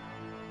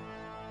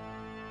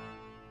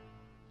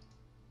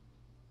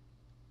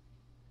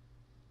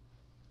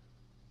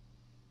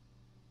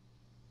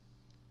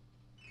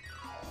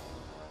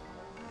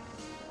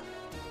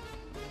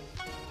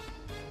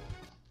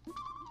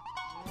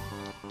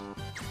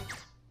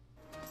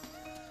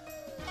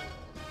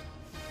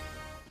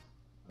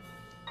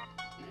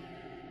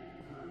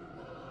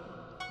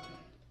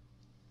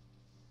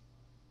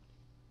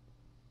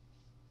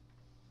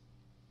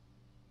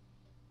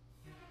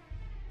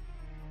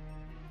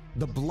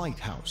 the Blight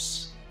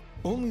House.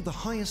 Only the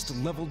highest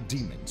level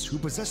demons who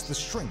possess the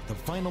strength of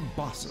final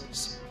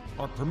bosses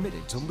are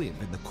permitted to live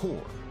in the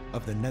core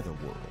of the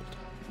Netherworld.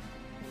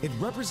 It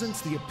represents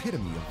the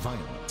epitome of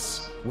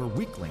violence, where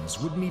weaklings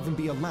wouldn't even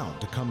be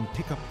allowed to come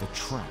pick up the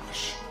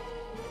trash.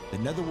 The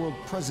Netherworld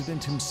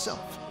president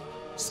himself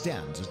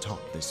stands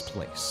atop this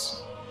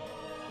place.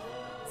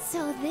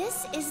 So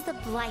this is the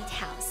Blight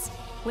House,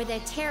 where the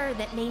terror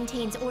that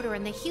maintains order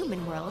in the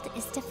human world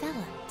is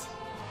developed.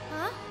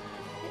 Huh?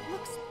 It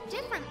looks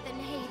different than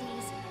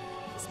Hades.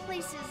 This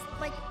place is,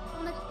 like,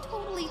 on a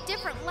totally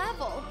different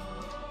level.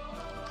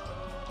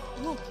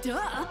 Well,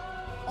 duh!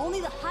 Only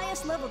the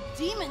highest level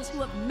demons who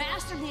have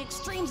mastered the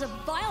extremes of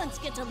violence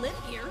get to live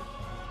here.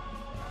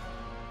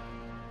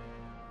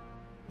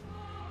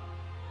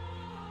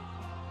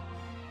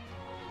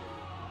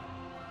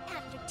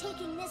 After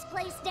taking this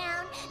place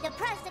down, the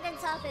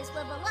president's office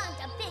will belong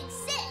to Big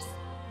Sis.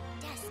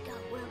 Disco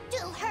will do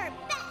her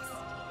best.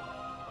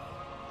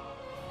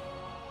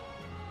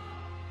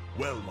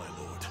 Well, my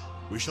lord,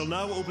 we shall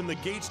now open the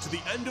gates to the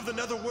end of the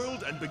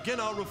Netherworld and begin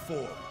our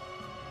reform.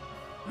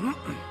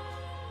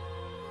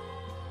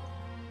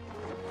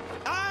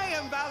 I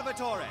am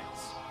Valvatores.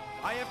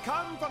 I have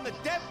come from the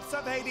depths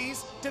of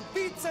Hades to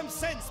beat some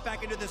sense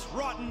back into this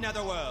rotten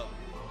netherworld.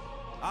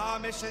 Our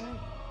mission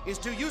is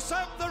to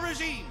usurp the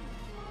regime.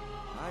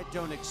 I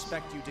don't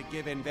expect you to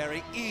give in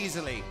very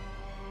easily.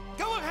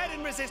 Go ahead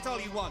and resist all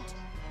you want.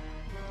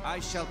 I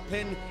shall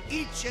pin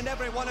each and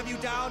every one of you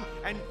down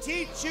and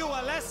teach you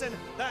a lesson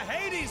the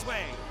Hades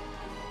way.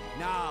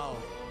 Now,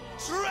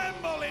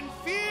 tremble in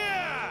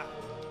fear!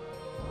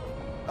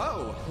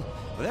 Oh,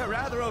 they're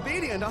rather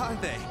obedient,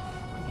 aren't they?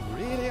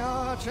 Really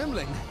are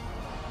trembling.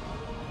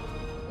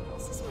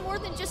 This is more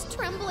than just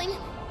trembling.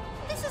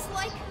 This is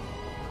like...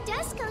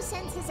 Disco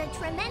senses a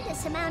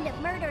tremendous amount of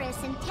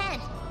murderous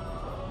intent.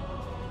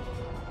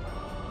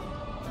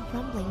 The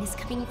rumbling is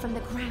coming from the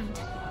ground.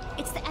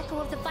 It's the echo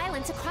of the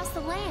violence across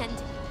the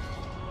land.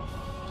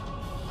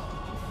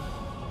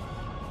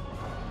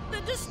 The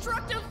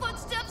destructive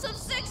footsteps of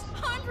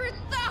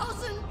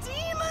 600,000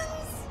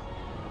 demons!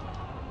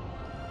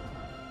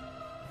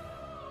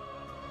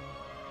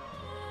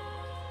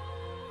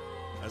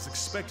 As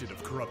expected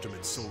of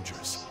Corruptiment's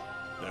soldiers,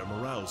 their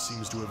morale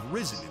seems to have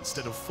risen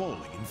instead of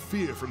falling in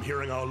fear from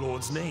hearing our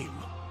Lord's name.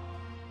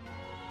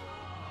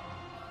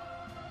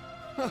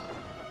 Huh.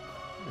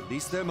 At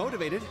least they're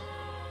motivated.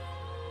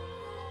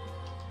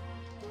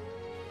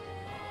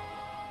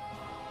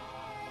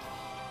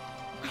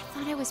 I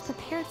thought I was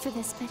prepared for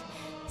this, but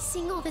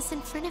seeing all this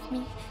in front of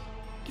me,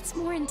 it's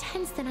more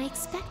intense than I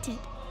expected.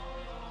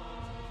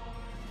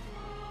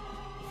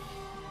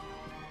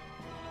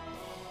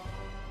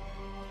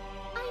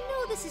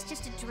 This is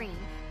just a dream,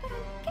 but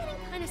I'm getting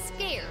kind of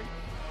scared.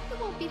 It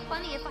won't be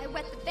funny if I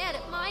wet the bed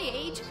at my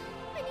age.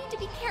 I need to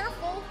be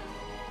careful.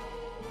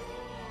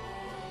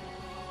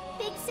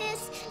 Big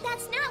Sis,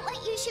 that's not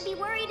what you should be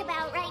worried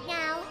about right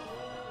now.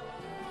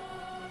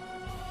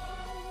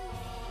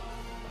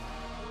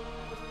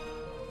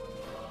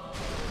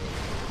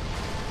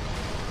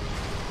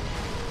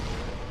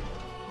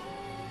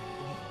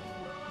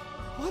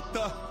 What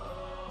the?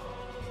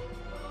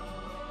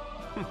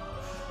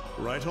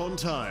 Right on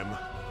time.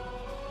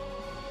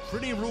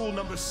 Pretty rule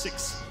number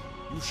 6.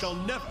 You shall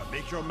never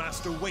make your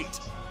master wait.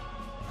 You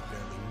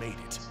barely made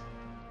it.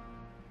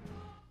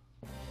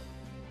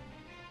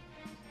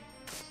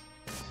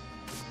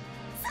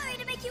 Sorry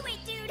to make you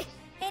wait, dude.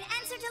 In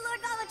answer to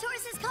Lord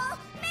Valvatores' call,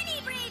 many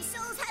brave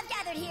souls have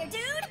gathered here,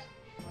 dude.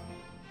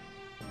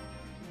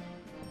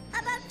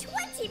 About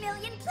 20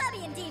 million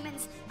plebeian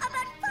demons,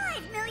 about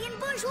 5 million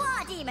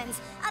bourgeois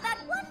demons, about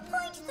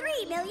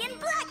 1.3 million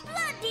black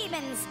blood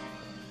demons.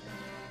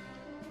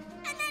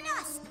 And then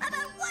us,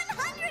 about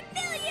 100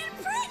 million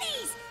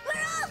pretties!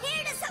 We're all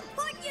here to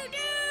support you,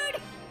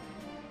 dude!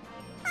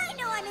 I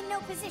know I'm in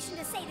no position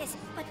to say this,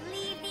 but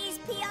leave these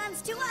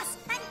peons to us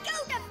and go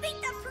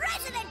defeat the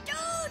president,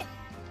 dude!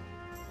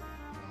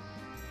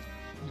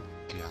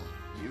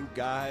 You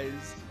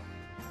guys...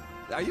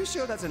 Are you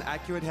sure that's an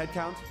accurate head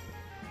count?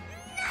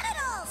 Not at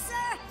all,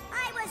 sir!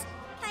 I was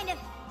kind of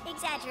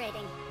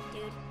exaggerating,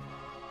 dude.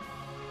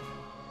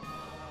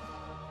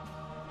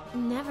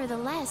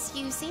 Nevertheless,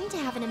 you seem to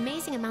have an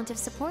amazing amount of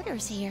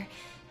supporters here.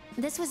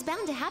 This was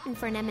bound to happen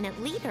for an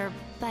eminent leader,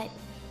 but...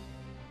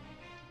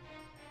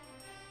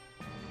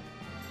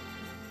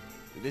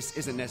 This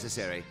isn't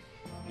necessary.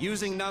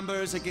 Using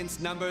numbers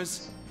against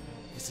numbers,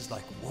 this is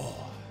like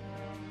war.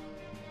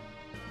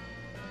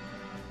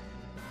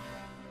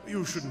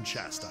 You shouldn't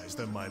chastise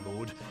them, my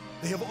lord.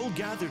 They have all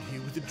gathered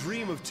here with the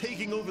dream of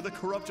taking over the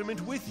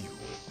Corruptiment with you.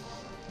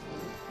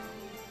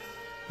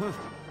 Huh.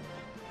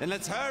 Then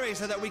let's hurry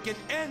so that we can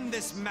end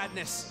this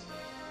madness.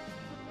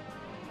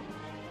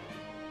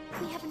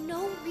 We have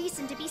no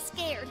reason to be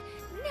scared,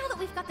 now that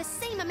we've got the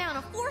same amount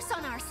of force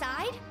on our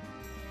side.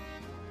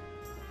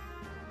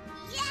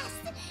 Yes!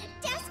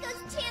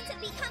 Disco's chance of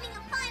becoming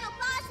a final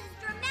boss is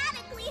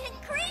dramatically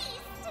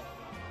increased!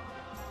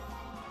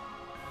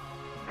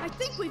 I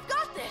think we've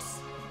got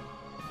this!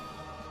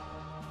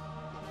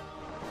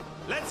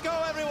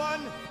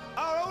 son!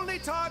 Our only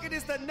target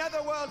is the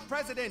Netherworld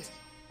President!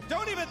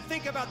 Don't even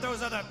think about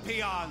those other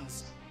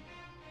peons!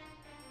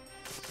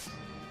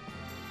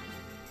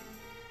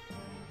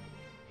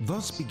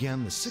 Thus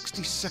began the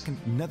 62nd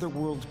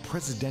Netherworld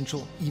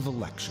presidential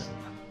election.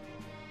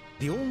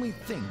 The only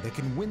thing that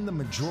can win the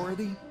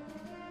majority?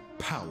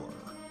 Power.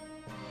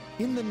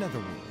 In the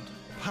Netherworld,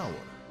 power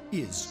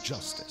is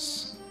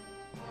justice.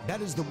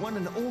 That is the one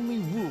and only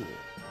rule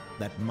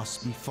that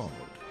must be followed.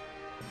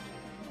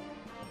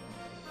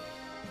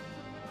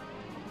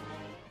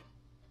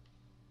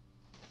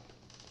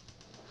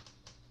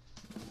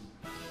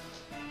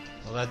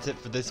 Well, that's it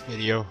for this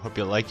video. Hope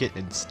you like it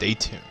and stay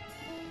tuned.